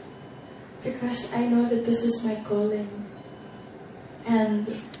it. Because I know that this is my calling. And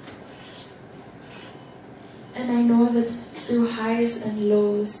I know that through highs and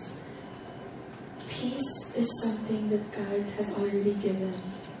lows, peace is something that God has already given.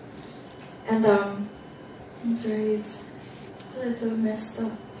 And I'm sorry, it's a little messed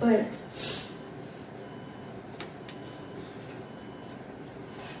up, but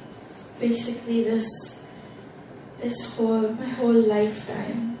basically my whole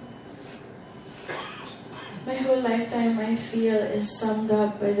lifetime I feel is summed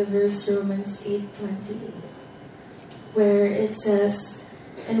up by the verse Romans 8:28, where it says,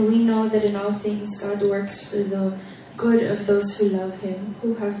 and we know that in all things God works for the good of those who love Him,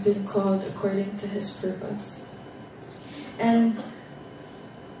 who have been called according to His purpose. And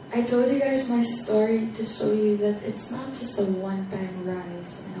I told you guys my story to show you that it's not just a one-time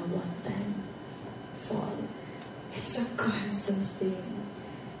rise and a one-time fall. It's a constant thing.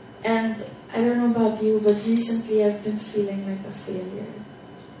 And I don't know about you, but recently I've been feeling like a failure.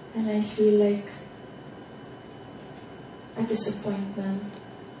 And I feel like a disappointment.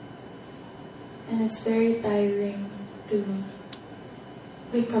 And it's very tiring to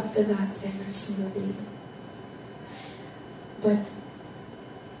wake up to that every single day. But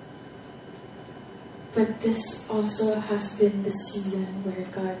this also has been the season where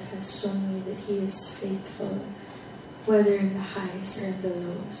God has shown me that He is faithful, whether in the highs or in the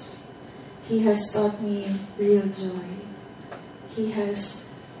lows. He has taught me real joy. He has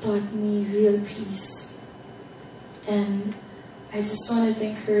taught me real peace. And I just wanted to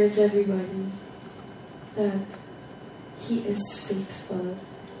encourage everybody that He is faithful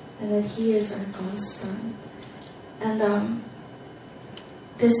and that He is our constant. And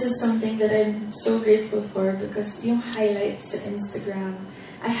this is something that I'm so grateful for because yung highlights sa Instagram,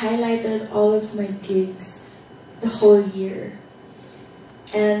 I highlighted all of my gigs the whole year.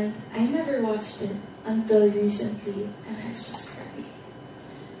 And I never watched it until recently, and I was just crying.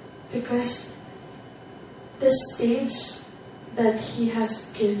 Because the stage that He has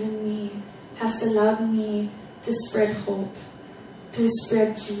given me has allowed me to spread hope, to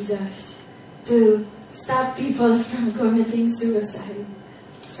spread Jesus, to stop people from committing suicide,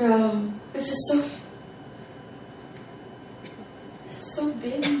 which is so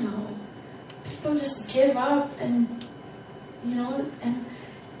big now. People just give up, and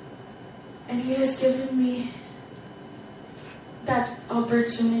He has given me that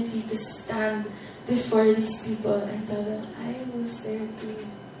opportunity to stand before these people and tell them, I was there too,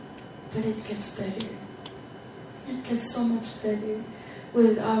 but it gets better. It gets so much better.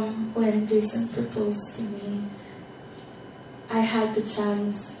 With when Jason proposed to me, I had the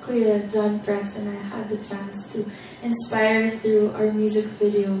chance, Kuya John Prance and I had the chance to inspire through our music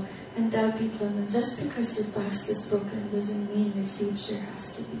video and tell people that just because your past is broken doesn't mean your future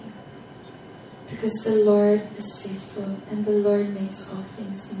has to be. Because the Lord is faithful and the Lord makes all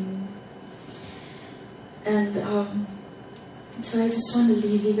things new. And so I just want to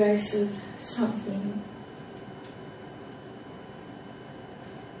leave you guys with something.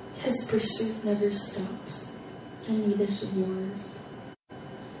 His pursuit never stops, and neither should yours.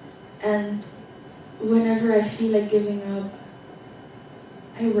 And whenever I feel like giving up,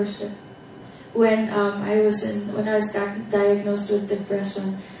 I worship. When I was diagnosed with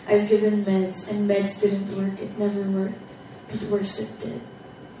depression, I was given meds, and meds didn't work. It never worked, but worship did.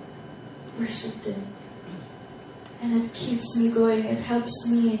 Worship did. And it keeps me going. It helps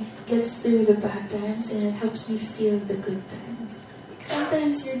me get through the bad times, and it helps me feel the good times.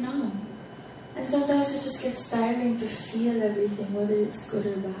 Sometimes you're numb, and sometimes it just gets tiring to feel everything, whether it's good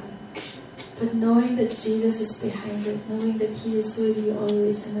or bad. But knowing that Jesus is behind it, knowing that He is with you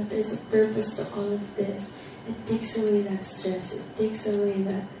always, and that there's a purpose to all of this, it takes away that stress, it takes away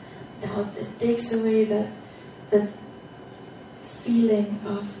that doubt, it takes away that feeling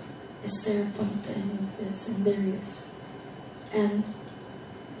of, is there a point to any of this? And there is. And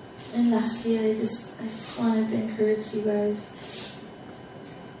lastly, I just wanted to encourage you guys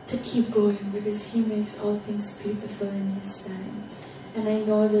to keep going, because He makes all things beautiful in His time. And I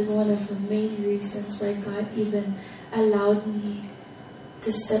know that one of the main reasons why God even allowed me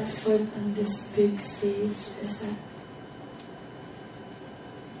to step foot on this big stage is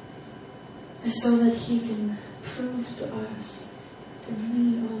so that He can prove to us, to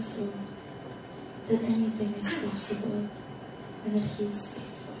me also, that anything is possible and that He is faithful.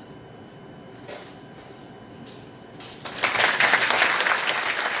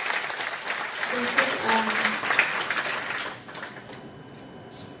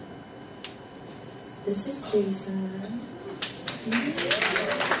 This is Jason.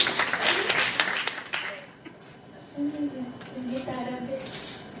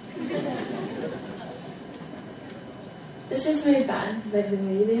 This is my band, by the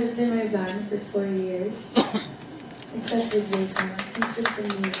way. They have been my band for 4 years. Except for Jason. He's just a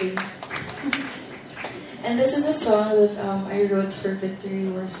newbie. And this is a song that I wrote for Victory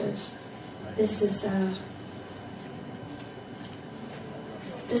Worship. This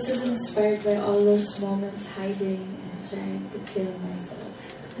is inspired by all those moments hiding and trying to kill myself.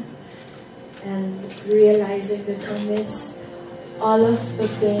 And realizing that amidst all of the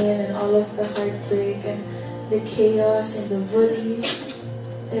pain and all of the heartbreak and the chaos and the bullies,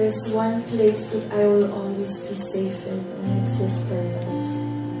 there is one place that I will always be safe in, and it's His presence.